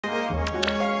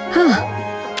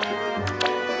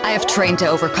I have trained to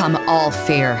overcome all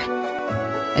fear,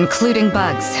 including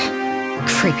bugs.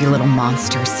 Creepy little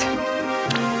monsters.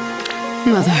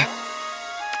 Mother,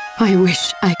 I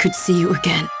wish I could see you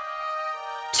again.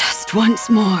 Just once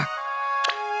more.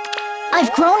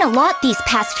 I've grown a lot these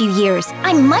past few years.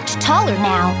 I'm much taller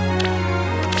now.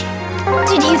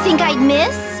 Did you think I'd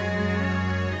miss?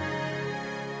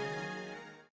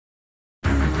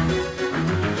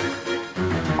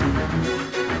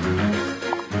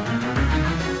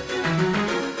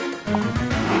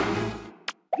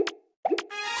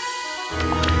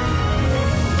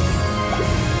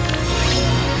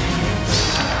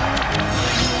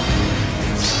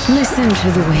 Listen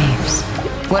to the waves.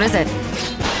 What is it?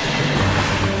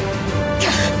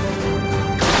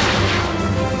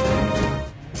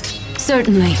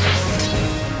 Certainly.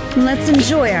 Let's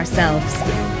enjoy ourselves.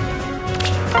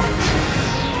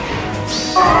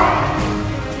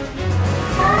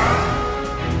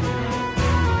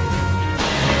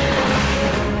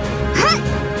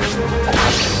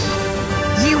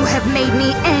 You have made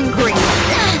me angry.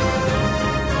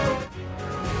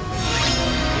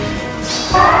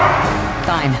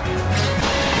 Fine.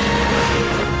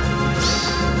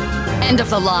 End of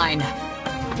the line.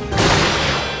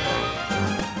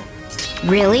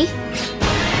 Really?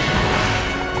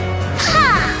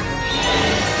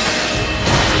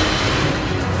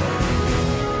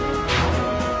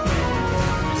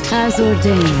 As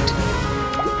ordained.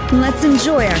 Let's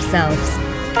enjoy ourselves.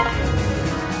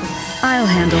 I'll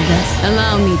handle this.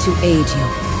 Allow me to aid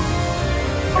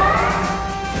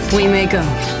you. We may go.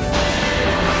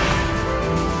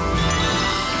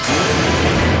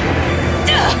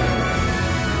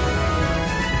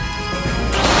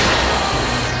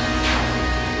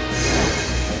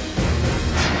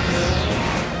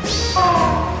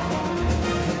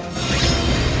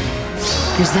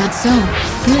 Is that so?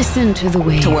 Listen to the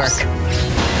waves. To work.